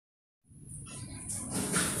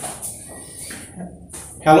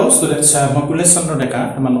Hello students, Makules Chandra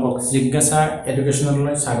Deka, Tamalok Zigasa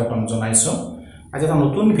Educational Sagaton Zonaiso. I just a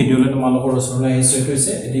notun video to Maloko Sola is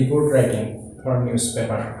report writing for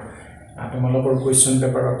newspaper. Tamaloko question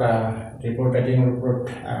paper of report writing report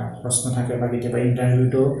Prosna Takabaki interview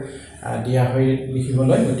to Diahoy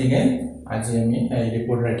Lihivoloi, but again, as a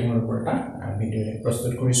report writing report video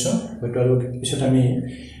prostate question, but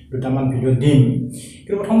Dutaman video dim.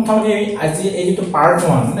 As a part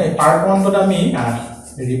 1, part 1 to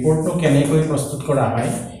the report to Kaneko prostate Korai,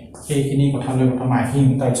 Kini Kotalo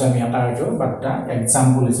Mahim, Tajamiata, but the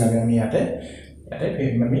example is a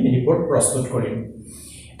report prostate Korim.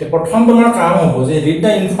 The Potombola Kamo was read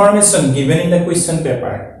the information given in the question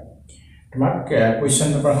paper. To mark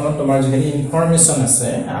question paper, to mark information as a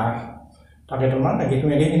Taketoma, I get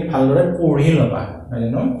me again in Palore, poor Hilova. I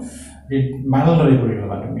don't know. Read Mallory to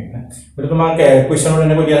me. But to mark a question or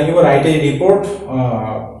write a report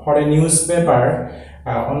for a newspaper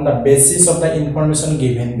on the basis of the information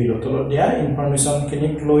given below. So, the information can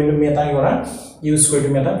you flow to meta use to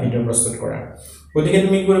meta video prostate kora. What you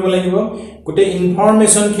can make good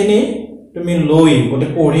information can you to me low, what a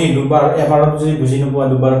poor dubar, ever Buzino,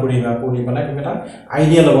 dubar, Puri,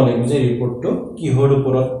 idea of a report to Kihodo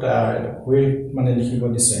Purot, will manage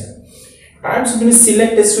what this say. Perhaps you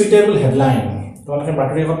select a suitable headline.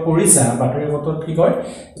 Battery of Purisa, battery of Pigoi,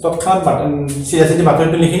 top car button, seriously,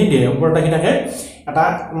 battery to Lihini, over the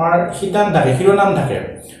Mar Hitan Dake, Hironam Dake.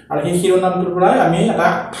 Are he Hironam to Bray? I mean,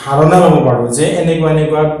 at Harona Baro, J, and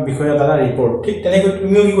Negua, because of the report. Take the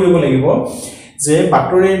music, J,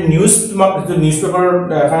 battery news to newspaper,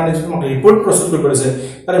 report process,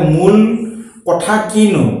 that a moon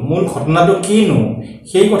Kotakino, moon Kotnato Kino,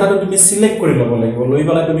 he got to be select Corridor,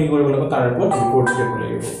 Loivala to be report.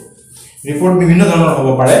 Report বিভিন্ন ধৰণৰ হ'ব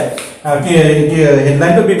পাৰে কি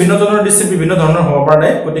হেডলাইনটো বিভিন্ন ধৰণৰ দিছে বিভিন্ন ধৰণৰ হ'ব পাৰে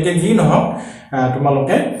গতিকে কি নহক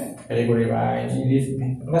তোমালোকে হেৰি কৰিবা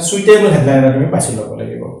সুইটেবল হেডলাইন তুমি বাছি ল'ব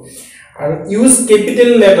লাগিব আৰু use capital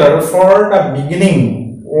letter for the beginning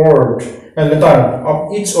word letter of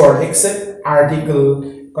each word except article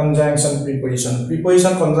conjunction preposition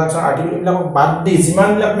conjunction article বিলাক বাদ দি যিমান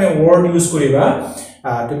বিলাক আমি word ইউজ কৰিবা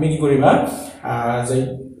তুমি কি কৰিবা যে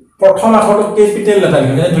প্ৰথম আখৰটো ক্যাপিটেল লেটাৰ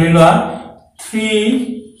মানে ধৰি লোৱা 3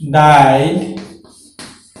 died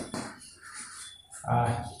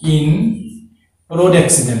in road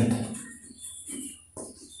accident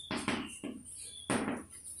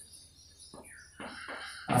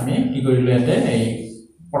আমি কি কৰিলো এতে এই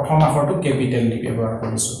প্ৰথম আখৰটো ক্যাপিটেল দি ব্যৱহাৰ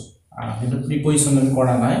কৰিছো কিন্তু প্ৰিপজিশন আমি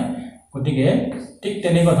কৰা নাই গতিকে ঠিক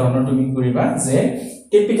তেনেকুৱা ধৰণৰ তুমি কৰিবা যে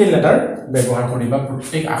ক্যাপিটেল লেটাৰ ব্যৱহাৰ কৰিবা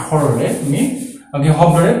প্ৰত্যেক আখৰৰে তুমি আমি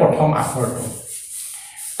শব্দৰে প্ৰথম আখৰটো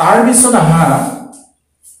তাৰ পিছত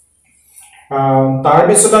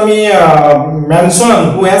আমি mention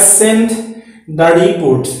who has sent the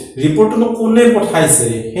report টো কোনে পঠাইছে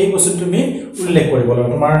সেই বস্তু তুমি উল্লেখ কৰিব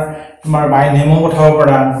লাগিব তোমাৰ বাই নেমো পঠাব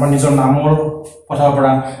পাৰা তোমাৰ নিজৰ নামৰ পঠাব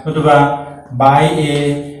পাৰা অথবা বাই এ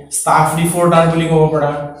staff reporter বুলি ক'ব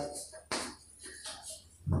পাৰা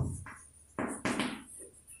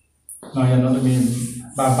নহয় তুমি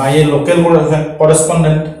বা বাই এ লোকেল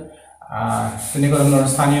correspondent তেনেকুৱা ধৰণৰ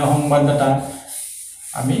স্থানীয় সংবাদদাতা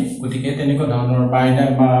আমি গতিকে তেনেকুৱা ধৰণৰ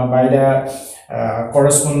বাইদা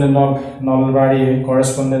correspondent of Nalbari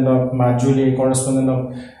correspondent of Majuli correspondent of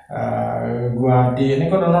Guwahati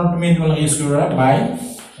এনেকুৱা ধৰণৰ তুমি ইউজ কৰা বাই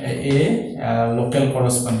এ লোকেল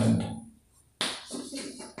correspondent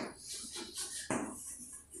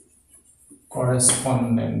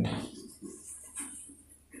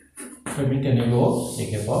তুমি তেনেকৈ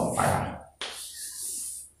লিখিব পাৰা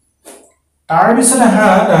তাৰ পিছত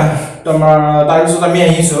তোমাৰ তাৰ পিছত আমি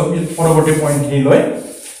আহিছো পৰৱৰ্তী পইণ্ট খিনি লৈ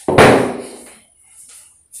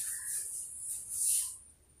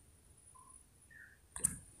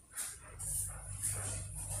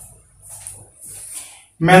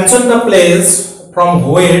mention the place from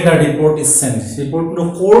where the report is sent report টো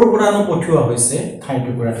কৰ পৰা পঠিওৱা হৈছে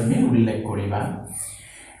ঠাইটো পৰা তুমি উল্লেখ কৰিবা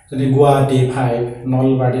যদি গুৱাহাটী 5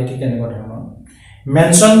 নলবাৰী ঠিক তেনেকুৱা ধৰণৰ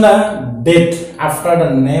mention the date after the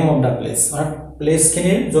name of the place place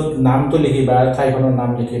খিনি যত নামটো লিখিবা ঠাইখনৰ নাম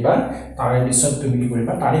লিখিবা তাৰ পিছত তুমি কি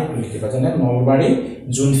কৰিবা তাৰিখটো লিখিবা যেনে নলবাৰী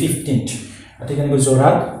জুন 15th ঠিক তেনেকৈ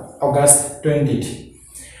Jorhat August 20th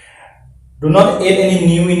do not add any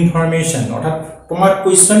new information অৰ্থাৎ তোমাৰ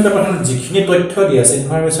কোৱেশ্চন পেপাৰত যিখিনি তথ্য দি আছে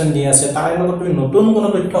ইনফৰমেশন দি আছে তাৰ লগত তুমি নতুন কোনো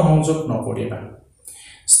তথ্য সংযোগ নকৰিবা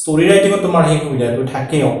story writing তোমাৰ হে সুবিধাটো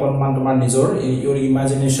থাকে অকনমান তোমাৰ নিজৰ your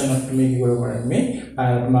imagination তুমি কি কৰিব পাৰা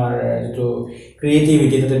তোমাৰ যেটো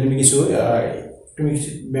ক্ৰিয়েটিভিটি তাতে তুমি কিছু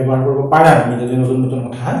ব্যৱহাৰ কৰিব পাৰা যদি নতুন নতুন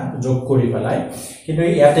কথা যোগ কৰি পেলাই কিন্তু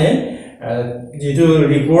ইয়াতে যেটো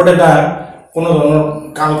ৰিপোৰ্ট এটা কোনো ধৰণৰ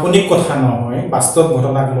কাল্পনিক কথা নহয় বাস্তৱ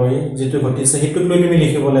ঘটনাক লৈ যেটো ঘটিছে হেতুক লৈ তুমি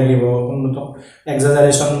লিখিব লাগিব কোনো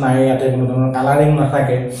এক্সাজাৰেশন নাই ইয়াতে কোনো ধৰণৰ কালাৰিং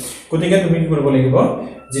নাথাকে গতিকে তুমি কি কৰিব লাগিব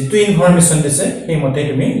যেটো ইনফৰমেশন দিছে সেই মতে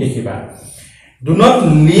তুমি লিখিবা do not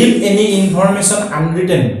leave any information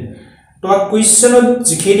unwritten তো কোৱেশ্চনত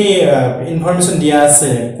যিখিনি ইনফৰমেশন দিয়া আছে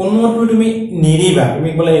কোনোটো তুমি নিৰিবা তুমি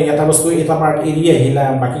বলে এটা বস্তু এটা পাৰ্ট এৰি আহিলা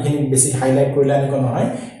বাকিখিনি বেছি হাইলাইট কৰিলা এনেকুৱা নহয়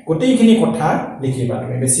গোটেইখিনি কথা লিখিবা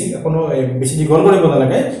তুমি বেছি কোনো বেছি দীঘল কৰিব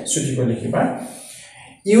নালাগে ছুটি কৰি লিখিবা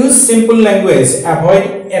use simple language avoid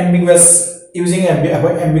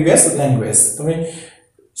ambiguous language তুমি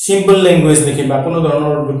simple language লিখিবা কোনো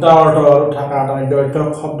ধৰণৰ দুটা অৰ্থ থকা এটা দ্বৈত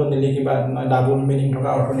শব্দ নিলিখিবা ডাবল মিনিং থকা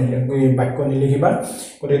অৰ্থ নিলিখিবা বাক্য নিলিখিবা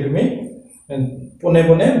গতিকে তুমি পনে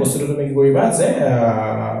পনে বস্তুটো তুমি কি কৰিবা যে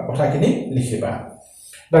কথাখিনি লিখিবা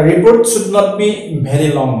The report should not be very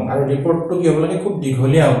long আৰু ৰিপৰ্টটো কি হ'ব লাগে খুব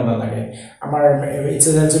দীঘলীয়া হ'ব নালাগে আমাৰ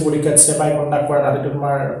HSLC পৰীক্ষাত চেপাই কন্ডাক্ট কৰা তাতে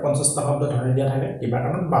তোমাৰ 50 টা শব্দ ধৰি দিয়া থাকে কিবা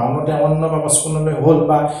কাৰণ 52 53 বা 55 লৈ হ'ল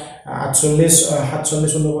বা 48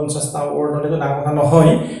 47 49 টা ওয়াৰ্ড হলেতো ডাঙৰ কথা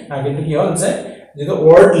নহয় কিন্তু কি হ'ল যে যেটো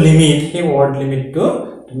ওয়াৰ্ড লিমিট সেই ওয়াৰ্ড লিমিটটো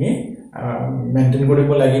তুমি মেইনটেইন কৰিব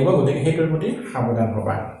লাগিব গতিকে হেতুৰ প্ৰতি সাৱধান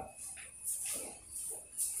হ'বা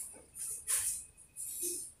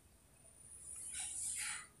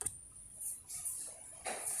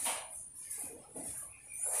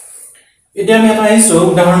Iti ami eta aisu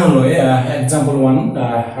udaharon loi example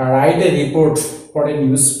 1 write a report for a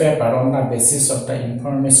newspaper on the basis of the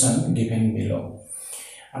information given below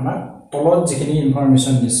ama tolot jekini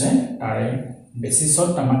information dise tare basis of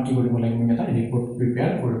tamak ki koribo lagibo eta report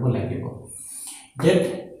prepare koribo lagibo date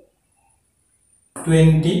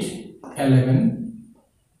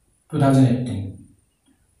 2011 oda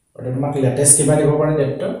tamak latest kiba dibo pare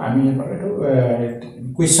date to ami eto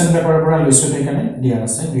question paper pora loisu thekane dia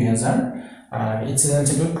ase 2000 it's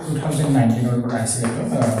 2019 or price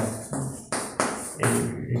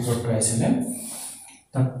report price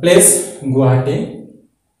the place Guwahati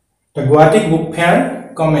the Guwahati book fair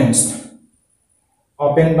commenced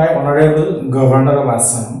opened by honorable governor of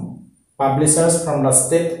Assam publishers from the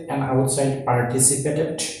state and outside participated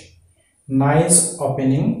nice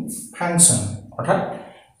opening function অর্থাৎ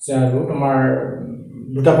যাৰো তোমাৰ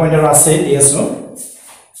দুটা পইণ্টৰ আছে দিছো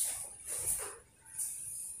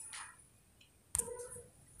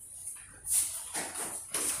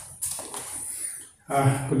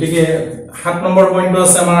গতিকে 7 number point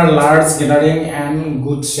আছে আমাৰ large gathering and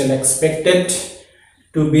good cell expected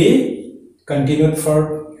to be continued for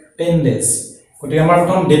 10 days গতিকে আমাৰ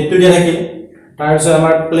প্ৰথম ডেটটো দিয়া থাকিল তাৰ পিছত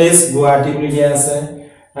আমাৰ প্লেস গুৱাহাটী বুলি দিয়া আছে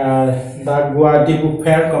দা Guwahati book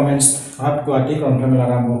fair commenced at Guwahati গ্ৰন্থমেলা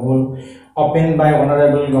আৰম্ভ হ'ল open by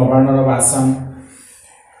honourable governor of Assam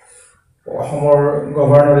অসমৰ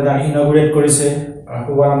গভৰ্ণৰ এটা ইনগ্ৰেট কৰিছে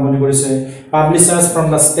শুভাৰম্ভণি কৰিছে পাবলিশাৰ্স from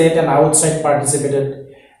da state and outside পাৰ্টিসিপেটেড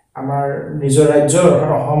আমাৰ নিজৰ ৰাজ্যৰ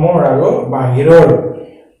অসমৰ আৰু বাহিৰৰ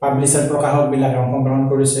পাবলিশাৰ প্ৰকাশক বিলাক অংশগ্ৰহণ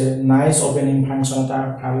কৰিছে নাইস ওপেনিং ফাংচন এটা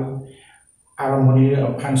ভাল আৰম্ভণিৰ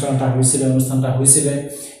ফাংচন এটা হৈছিল অনুষ্ঠানটা হৈছিল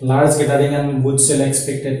large gathering and good cell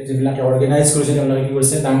expected যিবিলাকে অৰ্গানাইজ কৰিছে তেওঁলোকে কি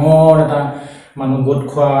কৰিছে ডাঙৰ এটা মানুহ গোট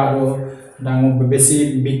খোৱা আৰু ডাঙৰ বেছি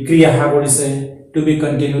বিক্ৰী আশা কৰিছে two be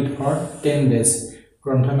continued for 10 days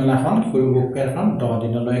গ্ৰন্থমেলাখন book ফেয়াৰখন 10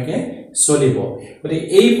 দিনলৈকে চলিব গতিকে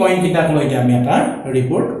এই পইণ্ট কিটাক লৈ আমি এটা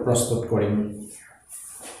ৰিপৰ্ট প্ৰস্তুত কৰিম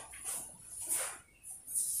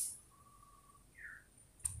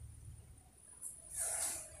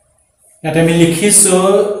Yata mi likhiso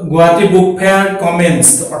Guwahati book fair comments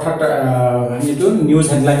অর্থাৎ এটো নিউজ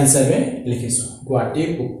হেডলাইন হিচাপে লিখিছো Guwahati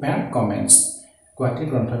book fair comments Guwahati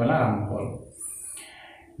গ্ৰন্থমেলা আৰম্ভ হ'ল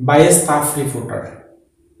by a staff reporter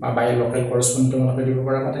বা by a local correspondent মতে দিব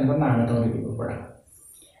পৰা বা তেনেকুৱা নাম এটা দিব পৰা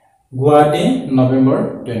Guwahati November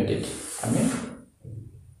 20 আমি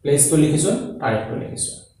প্লেস তো লিখিছো তাৰিখটো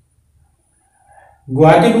লিখিছো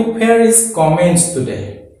Guwahati book fair is commenced today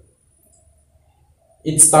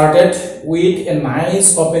It started with a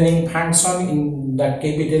nice opening function in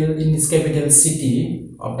this capital city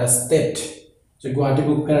of the state. So Guwahati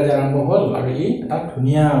book fair arambo hol aru eta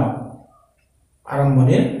dhuniya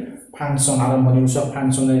arambonir function arambonir usab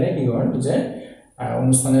function ere ki hol je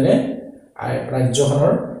অনুষ্ঠানেৰে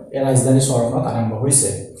ৰাজ্যখনৰ ৰাজধানী চহৰখনত আৰম্ভ হৈছে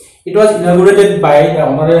It was inaugurated by the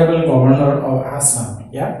honorable governor of Assam.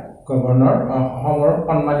 Yeah, governor অসমৰ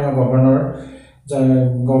সন্মানীয় governor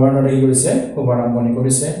governor কৰিছে শুভাৰম্ভণি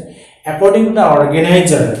কৰিছে according to the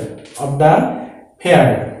organizer of the fair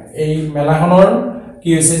এই মেলাখনৰ কি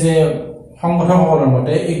হৈছে যে সংগঠকসকলৰ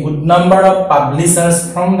মতে a good number of publishers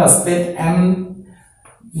from the state and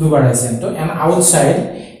and outside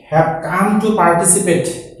have come to participate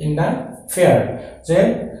in the fair যে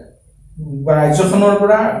ৰাজ্যখনৰ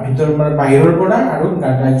পৰা ভিতৰ মানে বাহিৰৰ পৰা আৰু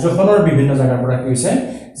ৰাজ্যখনৰ বিভিন্ন জায়গাৰ পৰা কি হৈছে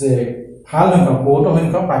যে ভাল সংখ্যক বহুত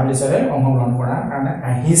সংখ্যক পাব্লিচাৰে অংশগ্ৰহণ কৰাৰ কাৰণে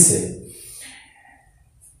আহিছে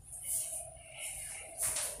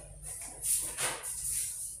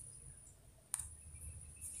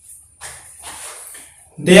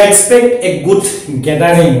They expect a good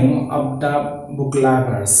gathering of the book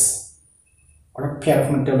lovers. Or fair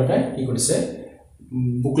from the কি কৰিছে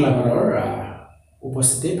book lover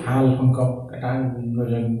উপস্থিতি ভাল সংখ্যক এটা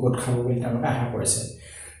গোট খাব বুলি তেওঁলোকে আশা কৰিছে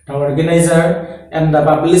The organizer and the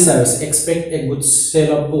publishers expect a good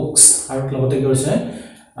sale of books আৰু লগতে কি কৰিছে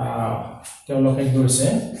তেওঁলোকে কি কৰিছে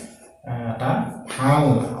এটা ভাল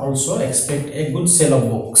also expect a good sale of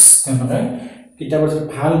books তেওঁলোকে কিতাপৰ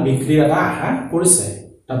ভাল বিক্ৰীৰ এটা আশা কৰিছে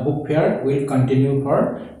The book fair will continue for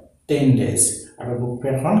 10 days আৰু book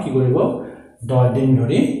fair খন কি কৰিব 10 দিন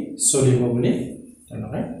ধৰি চলিব বুলি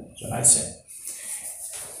তেওঁলোকে জনাইছে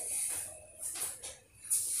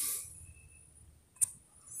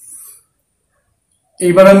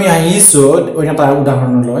এইবাৰ আমি আহিছো এটা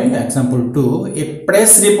উদাহৰণ লৈ example 2 A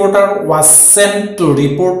press reporter was sent to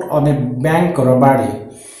report on a bank robbery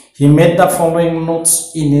He made the following notes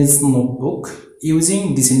in his notebook Using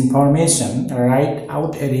this information, write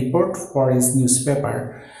out a report for his newspaper.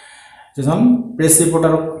 যেজন প্ৰেছ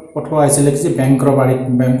ৰিপৰ্টাৰ পঠোৱা হৈছিল যে bank robbery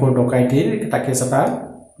বেংকৰ ডকাইতিৰ এটা cash এটা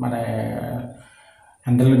মানে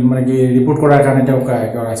handle মানে কি ৰিপৰ্ট কৰাৰ কাৰণে তেওঁ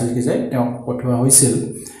কৰাইছিল কি যে তেওঁ পঠোৱা হৈছিল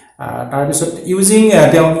তাৰ পিছত ইউজিং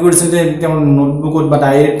তেওঁ কি কৰিছিল যে তেওঁ নোটবুকত বা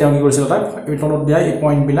ডায়েৰীত তেওঁ কি কৰিছিল এটা তলত দিয়া এই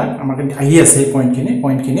পইণ্ট বিলাক আমাৰ আহি আছে এই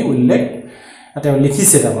পইণ্টখিনি উল্লেখ তেওঁ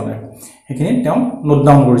লিখিছে তাৰমানে সেইখিনি তেওঁ নোট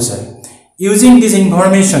ডাউন কৰিছে Using this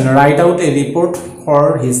information, write out a report for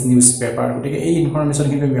his newspaper. গতিকে এই ইনফৰমেশন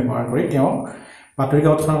কিন্তু ব্যৱহাৰ কৰি তেওঁ বাতৰি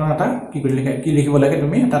কাকতখনৰ এটা কি লিখিব লাগে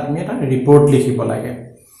তুমি এটা ৰিপৰ্ট লিখিব লাগে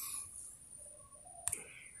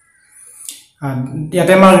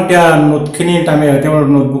ইয়াতে আমাৰ এতিয়া নোটখিনি আমি তেওঁৰ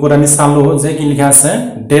নোটবুকত আমি চালো যে কি লিখা আছে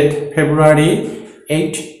ডেট ফেব্ৰুৱাৰী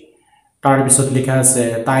 8 তাৰ পিছত লিখা আছে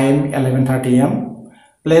time 11:30 am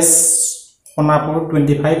place Sonapur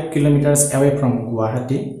 25 kilometers away from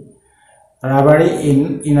Guwahati Robbery in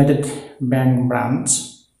United Bank branch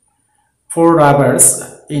 4 robbers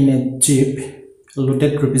in a jeep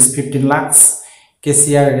looted rupees 15 lakhs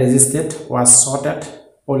cashier resisted was shot at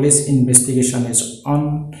police investigation is on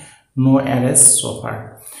no arrest so far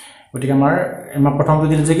গতিকে আমাৰ প্ৰথমটো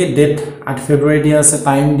দিল যে কি date 8 ফেব্ৰুৱাৰী দিয়া আছে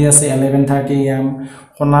time দিয়া আছে 11:30 am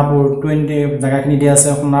Sonapur 20 জায়গাখিনি দিয়া আছে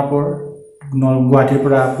সোনাপুৰ গুৱাহাটীৰ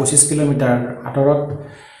পৰা 25 কিলোমিটাৰ আঁতৰত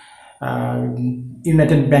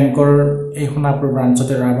ইউনাইটেড বেংকৰ এই সোনাপুৰ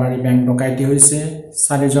ব্ৰাঞ্চতে ৰাবাৰী বেংক ডকাইতি হৈছে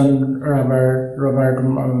চাৰিজন ৰবাৰ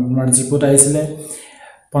তোমাৰ জিপত আহিছিল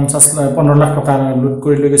 15 লাখ টকা লুট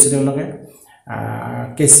কৰি লৈ গৈছিল তেওঁলোকে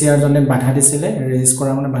কেচিয়াৰ জনে বাধা দিছিল ৰেজিষ্ট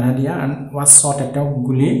কৰা মানে বাধা দিয়া আৰু ওয়াজ শট এটা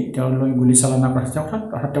গুলি চালনা কৰিছে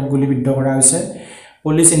অৰ্থাৎ গুলিবিদ্ধ কৰা হৈছে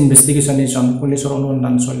পুলিচ ইনভেষ্টিগেশ্যন পুলিচৰ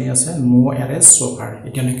অনুসন্ধান চলি আছে নো এৰেষ্ট সো ফাৰ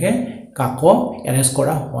এতিয়ালৈকে কাকো এৰেষ্ট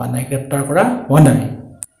কৰা হোৱা নাই গ্ৰেপ্তাৰ কৰা হোৱা নাই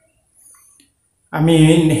আমি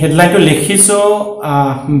হেডলাইনটো লিখিছো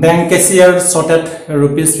bank cashier শটেড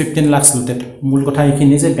rupees 15 lakhs looted মূল কথা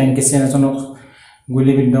এইখিনি যে ব্যাংক কেচিয়াৰ এজনক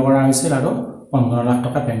গুলিবিদ্ধ কৰা হৈছিল আৰু 15 লাখ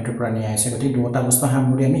টকা বেংকৰ পৰা নিয়া হৈছে গতি দুটা বস্তু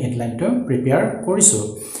সামৰি আমি হেডলাইনটো প্ৰিপেয়াৰ কৰিছো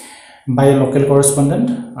বাই লোকেল কৰেসপন্ডেন্ট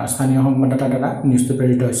স্থানীয় সংবাদদাতা দ্বাৰা নিউজটো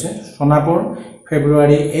প্ৰেৰিত হৈছে সোনাপুৰ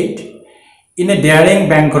ফেব্ৰুৱাৰী 8 In a daring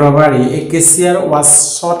bank robbery, a cashier was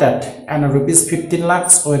shot at and rupees 15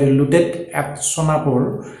 lakhs were looted at Sonapur,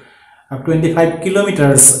 25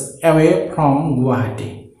 kilometers away from Guwahati.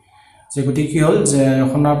 যে গতি কি হল যে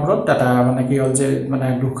সোনাপুৰত টাটা মানে কি হল যে মানে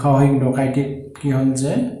দুখাহীন ডকাইতি কি হল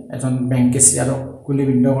যে এজন ব্যাংক কেচিয়াৰক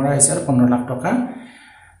গুলিবিদ্ধ কৰা হৈছে আৰু 15 লাখ টকা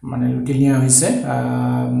মানে লুটি নিয়া হৈছে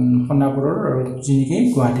সোনাপুৰৰ যিকি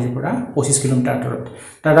গুৱাহাটীৰ পৰা 25 কিলোমিটাৰ আঁতৰত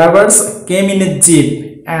The robbers came in a jeep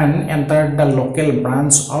and entered the local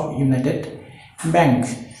branch of United Bank.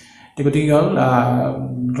 গতি কি হল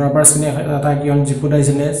ড্ৰাইভাৰ্স নে এটা কি হল জিপত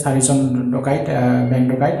আহিছিলে চাৰিজন ডকাইত বেংক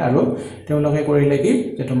ডকাইত আৰু তেওঁলোকে কৰিলে কি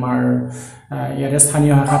যে তোমাৰ ইয়াৰ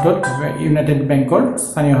স্থানীয় শাখাত ইউনাইটেড বেংকৰ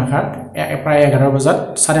স্থানীয় শাখাত প্ৰায় 11 বজাত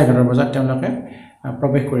 11:30 বজাত তেওঁলোকে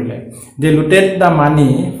প্ৰৱেশ কৰিলে they looted the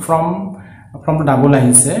money from double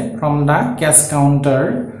আহিছে from the cash counter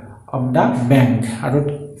of the bank আৰু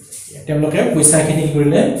তেওঁলোকে পইচাখিনি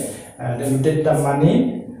কৰিলে they looted the money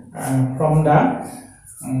from the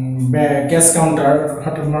cash counter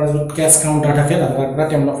হাতৰ মাজত cash counter থাকে তাত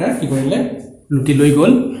তেওঁলোকে কি কৰিলে লুটি লৈ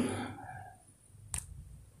গল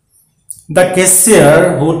The cashier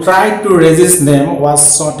who tried to resist them was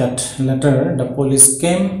shot at. Later, the police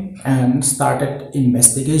came and started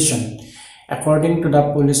investigation. according to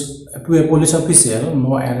a police official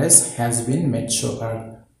no arrest has been made so far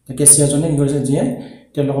cassia জনে কি কৰিছে যে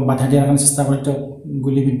তেওঁলোক বাধা দিয়াৰ কাৰণে চেষ্টা কৰিতে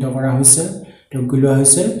গুলিবিদ্ধ কৰা হৈছিল তেওঁ গুলোৱা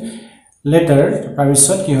হৈছিল later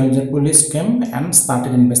তাৰপিছত কি হ'ল যে police chemo and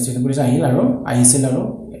started investigation police আহিছিল আৰু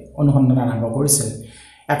অনুসন্ধান আৰম্ভ কৰিছিল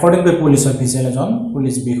according to police official এজন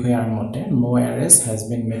পুলিচ বিষয়াৰ মতে no arrest has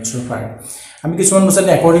been made so far আমি কিছুমান বস্তু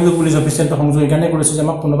according to police official তো সংযোগ এখানে কৰিছে যে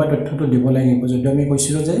আমাক কোনোবা তথ্যটো দিব লাগিব যদি আমি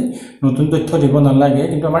কৈছিলো যে নতুন তথ্য দিব নালাগে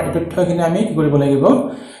কিন্তু আমাৰ এই তথ্যখিনি আমি কি কৰিব লাগিব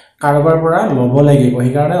কাৰোবাৰ পৰা লব লাগিব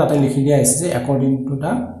এই কাৰণে তাতে লিখি দিয়া আছে যে according to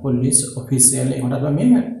the police official এই কথাটো আমি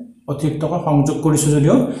অতিৰিক্ত সংযোগ কৰিছো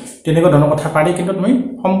যদিও তেনেকুৱা ধৰণৰ কথা পাৰি কিন্তু তুমি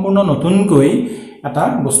সম্পূৰ্ণ নতুনকৈ এটা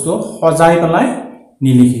বস্তু সজাই পেলাই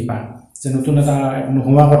নিলিখিবা যে নতুন এটা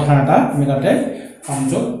নোহোৱা কথা এটা তুমি তাতে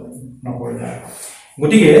সংযোগ নকৰিবা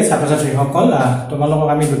গতিকে ছাত্ৰ-ছাত্ৰীসকল তোমালোকক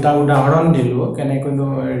আমি দুটা উদাহৰণ দিলো কেনেকৈ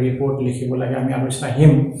ৰিপৰ্ট লিখিব লাগে আমি আলোচনা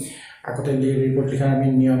আহিম আগতে ৰিপৰ্ট লিখাৰ আমি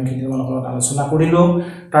নিয়মখিনি তোমালোকৰ লগত আলোচনা কৰিলো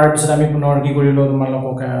তাৰ পিছত আমি পুনৰ কি কৰিলো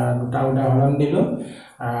তোমালোকক দুটা উদাহৰণ দিলো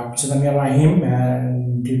পিছত আমি আহিম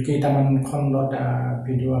কেইটামান খণ্ডত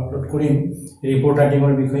ভিডিও আপলোড কৰিম ৰিপৰ্ট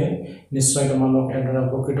ৰাইটিঙৰ বিষয়ে নিশ্চয় তোমালোক এডৰা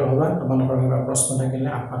উপকৃত হ'বা তোমালোকৰ কিবা প্ৰশ্ন থাকিলে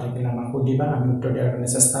আপা থাকিলে আমাক সুধিবা আমি উত্তৰ দিয়াৰ কাৰণে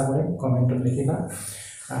চেষ্টা কৰিম কমেণ্টত লিখিবা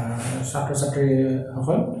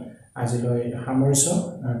ছাত্ৰ-ছাত্ৰীসকল আজিলৈ সামৰিছো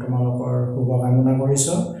তোমালোকৰ শুভকামনা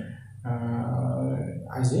কৰিছো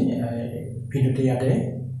আজি ভিডিওটি ইয়াতে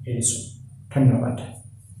এৰিছো ধন্যবাদ